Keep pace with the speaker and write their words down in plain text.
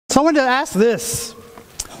So I wanted to ask this.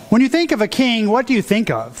 When you think of a king, what do you think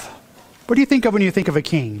of? What do you think of when you think of a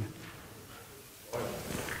king?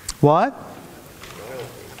 What?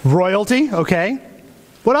 Royalty, okay.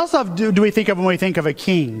 What else do we think of when we think of a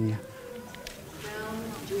king?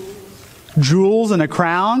 Jewels and a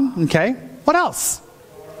crown, okay. What else?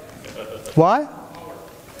 What?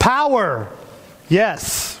 Power.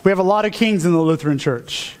 Yes, we have a lot of kings in the Lutheran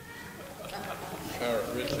Church.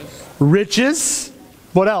 Riches. Riches.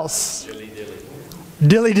 What else? Dilly dilly.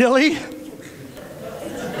 Dilly dilly.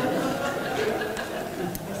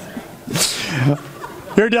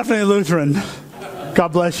 You're definitely Lutheran. God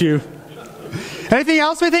bless you. Anything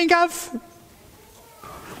else we think of?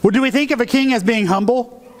 Well, do we think of a king as being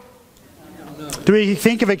humble? Do we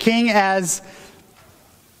think of a king as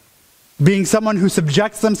being someone who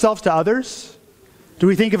subjects themselves to others? Do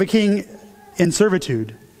we think of a king in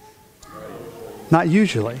servitude? Not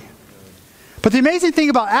usually. But the amazing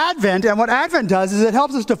thing about Advent, and what Advent does, is it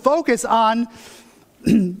helps us to focus on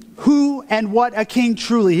who and what a king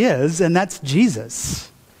truly is, and that's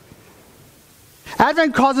Jesus.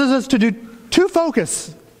 Advent causes us to do two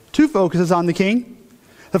focuses on the king.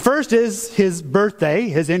 The first is his birthday,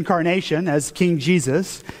 his incarnation as King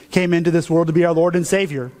Jesus came into this world to be our Lord and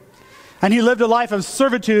Savior. And he lived a life of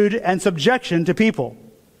servitude and subjection to people.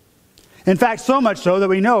 In fact, so much so that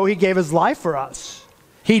we know he gave his life for us.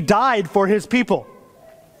 He died for his people.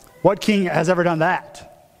 What king has ever done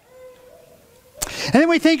that? And then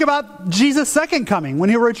we think about Jesus' second coming, when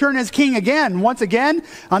he'll return as king again, once again,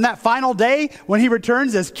 on that final day, when he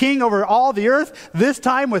returns as king over all the earth, this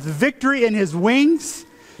time with victory in his wings,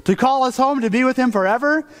 to call us home to be with him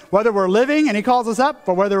forever, whether we're living and he calls us up,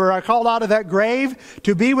 or whether we're called out of that grave,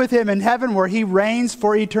 to be with him in heaven where he reigns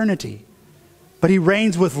for eternity. But he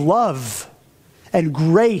reigns with love and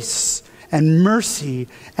grace and mercy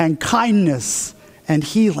and kindness and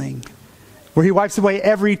healing, where he wipes away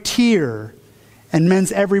every tear and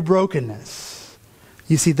mends every brokenness.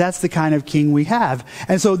 You see, that's the kind of king we have.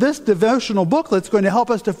 And so this devotional booklet's going to help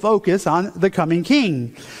us to focus on the coming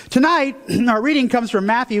king. Tonight, our reading comes from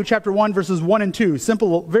Matthew chapter 1, verses 1 and 2.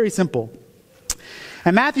 Simple, very simple.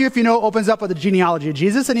 And Matthew, if you know, opens up with the genealogy of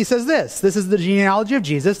Jesus, and he says this. This is the genealogy of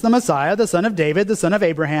Jesus, the Messiah, the son of David, the son of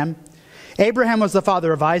Abraham. Abraham was the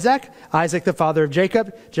father of Isaac, Isaac the father of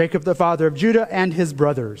Jacob, Jacob the father of Judah and his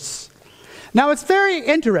brothers. Now it's very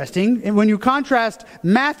interesting when you contrast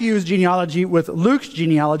Matthew's genealogy with Luke's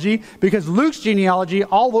genealogy, because Luke's genealogy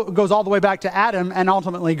goes all the way back to Adam and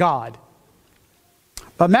ultimately God.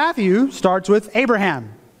 But Matthew starts with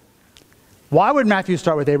Abraham. Why would Matthew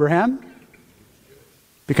start with Abraham?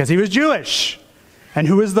 Because he was Jewish. And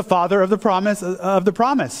who is the father of the promise,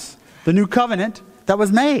 the new covenant that was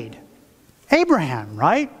made? Abraham,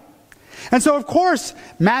 right? And so, of course,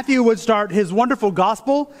 Matthew would start his wonderful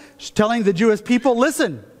gospel telling the Jewish people,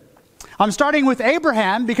 listen, I'm starting with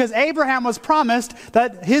Abraham because Abraham was promised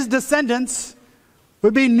that his descendants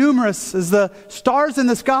would be numerous as the stars in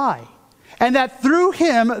the sky, and that through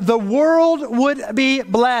him the world would be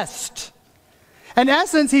blessed. In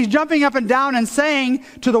essence, he's jumping up and down and saying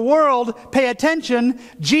to the world, pay attention,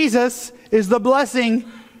 Jesus is the blessing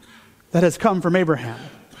that has come from Abraham.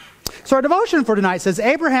 So our devotion for tonight says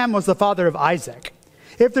Abraham was the father of Isaac.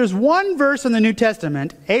 If there's one verse in the New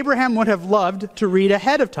Testament Abraham would have loved to read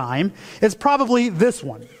ahead of time, it's probably this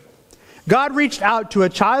one. God reached out to a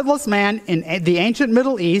childless man in the ancient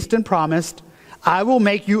Middle East and promised, I will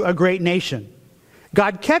make you a great nation.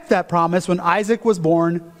 God kept that promise when Isaac was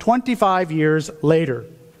born 25 years later.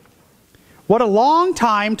 What a long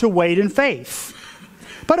time to wait in faith.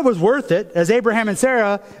 But it was worth it, as Abraham and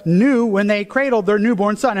Sarah knew when they cradled their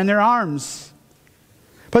newborn son in their arms.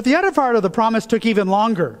 But the other part of the promise took even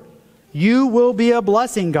longer. You will be a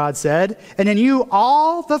blessing, God said, and in you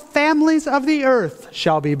all the families of the earth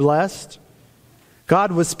shall be blessed.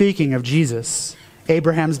 God was speaking of Jesus,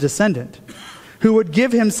 Abraham's descendant, who would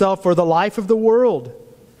give himself for the life of the world.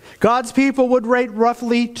 God's people would wait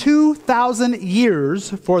roughly 2,000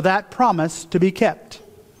 years for that promise to be kept.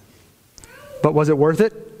 But was it worth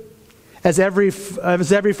it? As every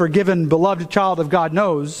forgiven, beloved child of God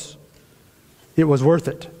knows, it was worth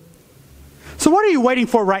it. So what are you waiting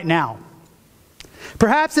for right now?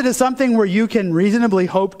 Perhaps it is something where you can reasonably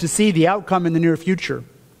hope to see the outcome in the near future.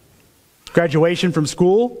 Graduation from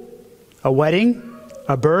school, a wedding,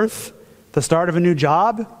 a birth, the start of a new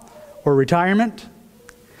job, or retirement.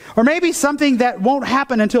 Or maybe something that won't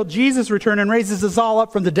happen until Jesus returns and raises us all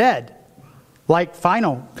up from the dead. Like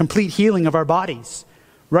final, complete healing of our bodies,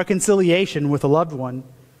 reconciliation with a loved one,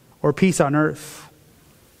 or peace on earth.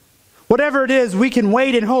 Whatever it is, we can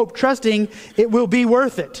wait and hope, trusting it will be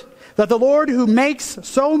worth it. that the Lord who makes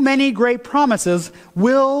so many great promises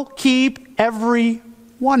will keep every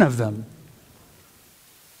one of them.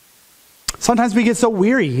 Sometimes we get so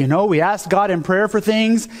weary, we ask God in prayer for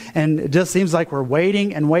things and it just seems like we're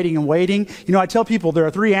waiting and waiting and waiting. I tell people there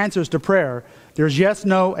are 3 answers to prayer. There's yes,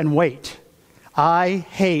 no, and wait. I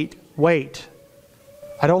hate wait.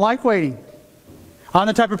 I don't like waiting. I'm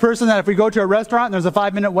the type of person that if we go to a restaurant and there's a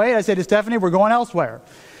 5-minute wait, I say to Stephanie, we're going elsewhere.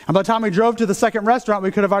 And by the time we drove to the second restaurant,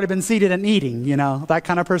 we could have already been seated and eating, that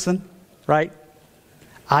kind of person, right?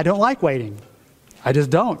 I don't like waiting. I just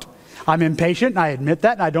don't. I'm impatient, and I admit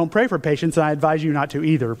that, and I don't pray for patience, and I advise you not to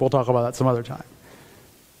either. We'll talk about that some other time.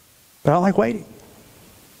 But I don't like waiting.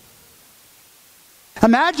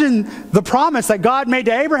 Imagine the promise that God made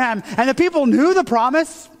to Abraham, and the people knew the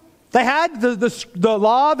promise. They had the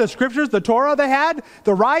law, the scriptures, the Torah, they had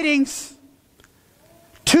the writings.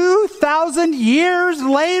 2,000 years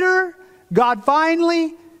later, God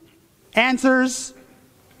finally answers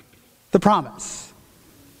the promise.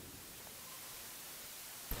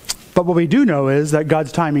 But what we do know is that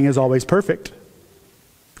God's timing is always perfect.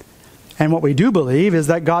 And what we do believe is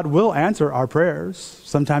that God will answer our prayers.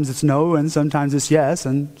 Sometimes it's no, and sometimes it's yes,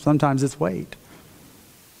 and sometimes it's wait.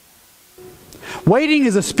 Waiting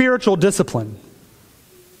is a spiritual discipline.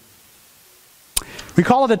 We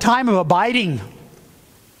call it a time of abiding.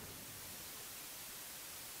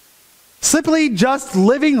 Simply just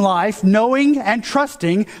living life, knowing and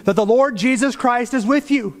trusting that the Lord Jesus Christ is with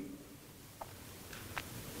you.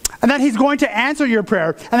 And that He's going to answer your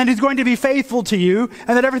prayer, and that He's going to be faithful to you,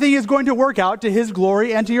 and that everything is going to work out to His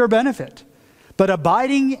glory and to your benefit. But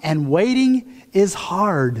abiding and waiting is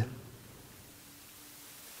hard.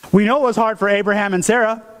 We know it was hard for Abraham and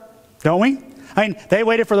Sarah, don't we? They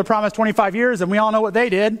waited for the promise 25 years, and we all know what they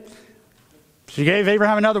did. She gave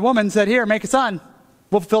Abraham another woman and said, here, make a son.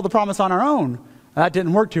 We'll fulfill the promise on our own. That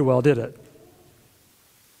didn't work too well, did it?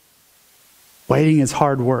 Waiting is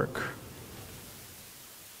hard work.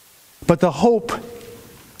 But the hope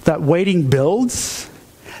that waiting builds,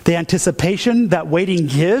 the anticipation that waiting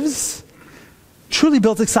gives, truly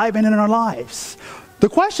builds excitement in our lives. The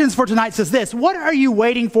questions for tonight says this: what are you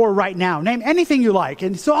waiting for right now? Name anything you like.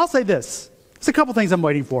 And so I'll say this. There's a couple things I'm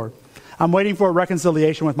waiting for. I'm waiting for a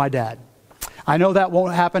reconciliation with my dad. I know that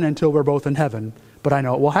won't happen until we're both in heaven, but I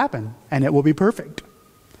know it will happen, and it will be perfect.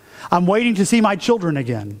 I'm waiting to see my children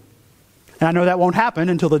again. And I know that won't happen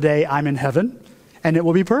until the day I'm in heaven, and it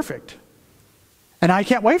will be perfect. And I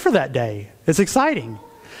can't wait for that day. It's exciting.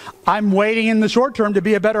 I'm waiting in the short term to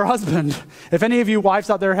be a better husband. If any of you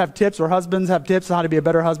wives out there have tips, or husbands have tips on how to be a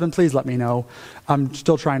better husband, please let me know. I'm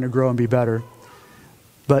still trying to grow and be better.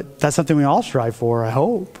 But that's something we all strive for, I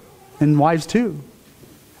hope. And wives too.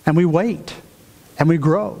 And we wait. And we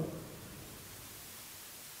grow.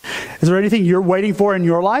 Is there anything you're waiting for in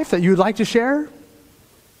your life that you'd like to share?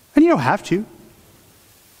 And you don't have to.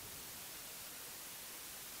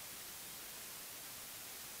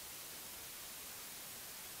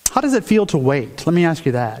 How does it feel to wait? Let me ask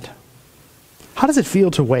you that. How does it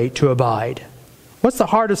feel to wait, to abide? What's the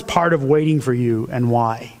hardest part of waiting for you, and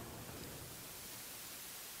why?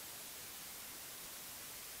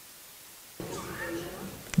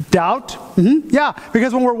 Doubt? Yeah,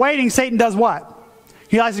 because when we're waiting, Satan does what?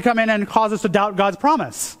 He likes to come in and cause us to doubt God's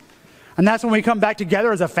promise. And that's when we come back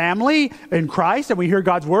together as a family in Christ, and we hear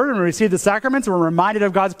God's word, and we receive the sacraments, and we're reminded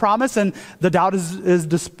of God's promise, and the doubt is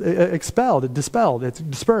dispelled, it's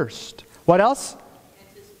dispersed. What else?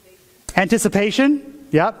 Anticipation.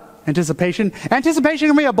 Yep, anticipation. Anticipation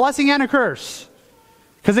can be a blessing and a curse,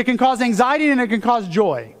 because it can cause anxiety and it can cause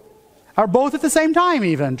joy. Or both at the same time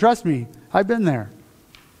even. Trust me, I've been there.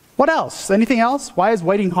 What else? Anything else? Why is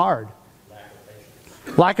waiting hard?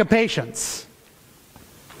 Lack of patience.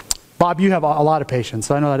 Bob, you have a lot of patience,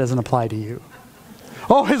 so I know that doesn't apply to you.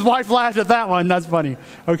 Oh, his wife laughed at that one. That's funny.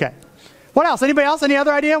 Okay. What else? Anybody else? Any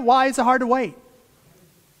other idea? Why is it hard to wait?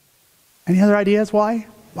 Any other ideas why?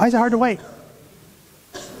 Why is it hard to wait?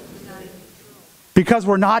 Because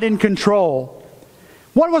we're not in control.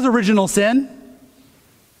 What was original sin?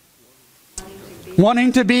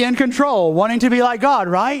 Wanting to be in control, wanting to be like God,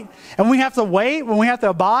 right? And we have to wait, when we have to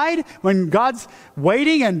abide, when God's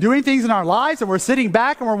waiting and doing things in our lives and we're sitting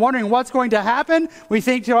back and we're wondering what's going to happen, we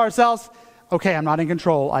think to ourselves, okay, I'm not in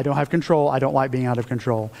control. I don't have control. I don't like being out of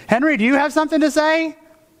control. Henry, do you have something to say?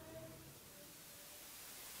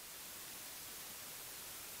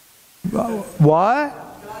 What?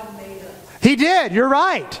 God made us. He did. You're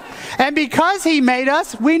right. And because He made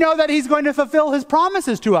us, we know that He's going to fulfill His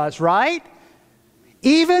promises to us, right?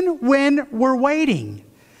 Even when we're waiting.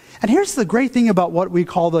 And here's the great thing about what we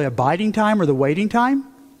call the abiding time or the waiting time.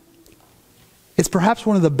 It's perhaps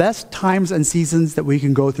one of the best times and seasons that we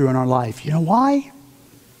can go through in our life. You know why?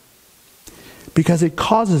 Because it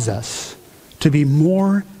causes us to be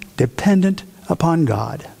more dependent upon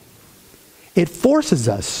God. It forces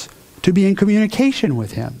us to be in communication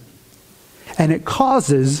with Him. And it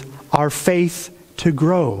causes our faith to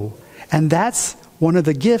grow. And that's one of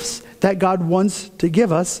the gifts that God wants to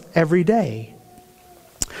give us every day.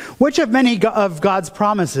 Which of many of God's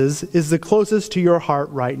promises is the closest to your heart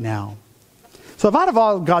right now? So if out of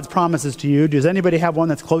all God's promises to you, does anybody have one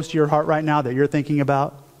that's close to your heart right now that you're thinking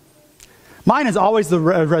about? Mine is always the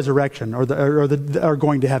resurrection or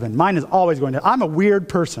going to heaven. Mine is always going to. I'm a weird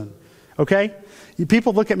person, okay?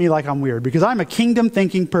 People look at me like I'm weird because I'm a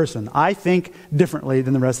kingdom-thinking person. I think differently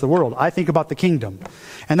than the rest of the world. I think about the kingdom.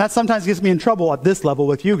 And that sometimes gets me in trouble at this level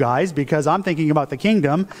with you guys because I'm thinking about the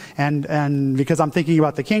kingdom, and because I'm thinking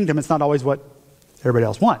about the kingdom, it's not always what everybody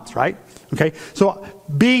else wants, right? Okay? So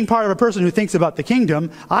being part of a person who thinks about the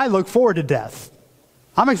kingdom, I look forward to death.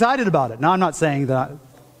 I'm excited about it. Now, I'm not saying that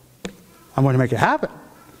I'm going to make it happen.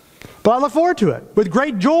 But I look forward to it with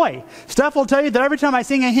great joy. Steph will tell you that every time I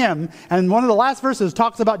sing a hymn, and one of the last verses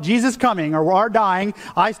talks about Jesus coming or our dying,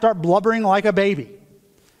 I start blubbering like a baby.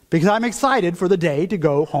 Because I'm excited for the day to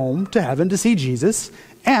go home to heaven to see Jesus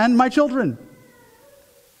and my children.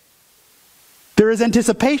 There is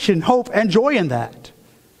anticipation, hope, and joy in that.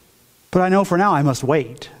 But I know for now I must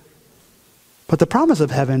wait. But the promise of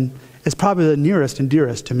heaven is probably the nearest and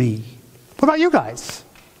dearest to me. What about you guys?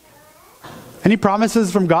 Any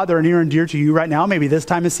promises from God that are near and dear to you right now, maybe this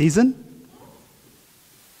time of season?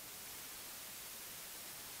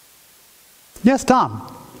 Yes,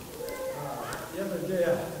 Tom. The other day,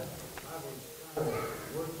 I was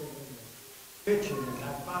working in the kitchen, and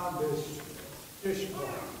I found this dishcloth,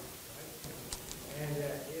 right? And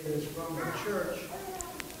it is from a church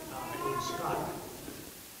in Scotland.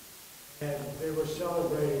 And they were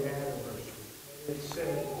celebrating anniversary. And it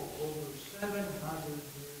said over 700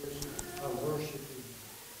 years of worshiping.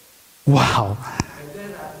 Wow. And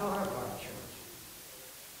then I thought about church.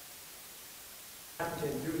 I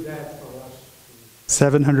can do that for us.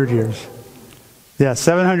 700 years. Yeah,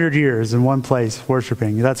 700 years in one place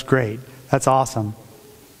worshiping. That's great. That's awesome.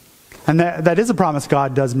 And that is a promise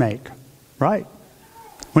God does make, right?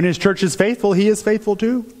 When His church is faithful, He is faithful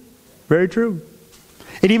too. Very true.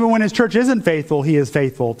 And even when His church isn't faithful, He is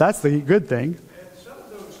faithful. That's the good thing. And some of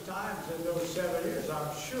those times in those 7 years,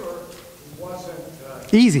 I'm sure it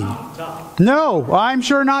wasn't easy. Tough. No, I'm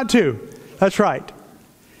sure not to. That's right.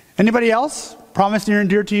 Anybody else promise near and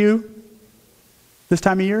dear to you this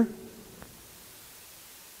time of year?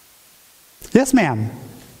 Yes, ma'am.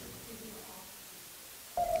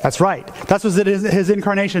 That's right. That's what His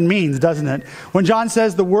incarnation means, doesn't it? When John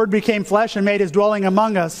says the Word became flesh and made His dwelling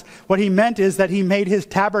among us, what he meant is that He made His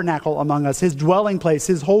tabernacle among us, His dwelling place,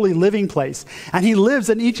 His holy living place. And He lives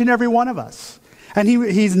in each and every one of us. And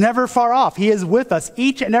He's never far off. He is with us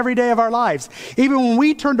each and every day of our lives. Even when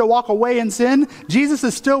we turn to walk away in sin, Jesus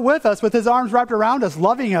is still with us with His arms wrapped around us,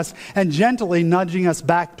 loving us and gently nudging us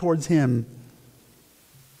back towards Him.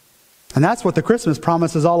 And that's what the Christmas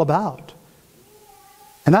promise is all about.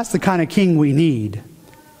 And that's the kind of king we need,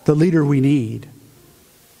 the leader we need.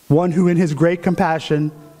 One who in His great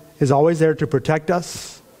compassion is always there to protect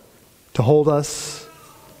us, to hold us,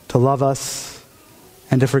 to love us,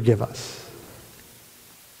 and to forgive us.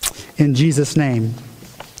 In Jesus' name,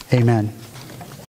 amen.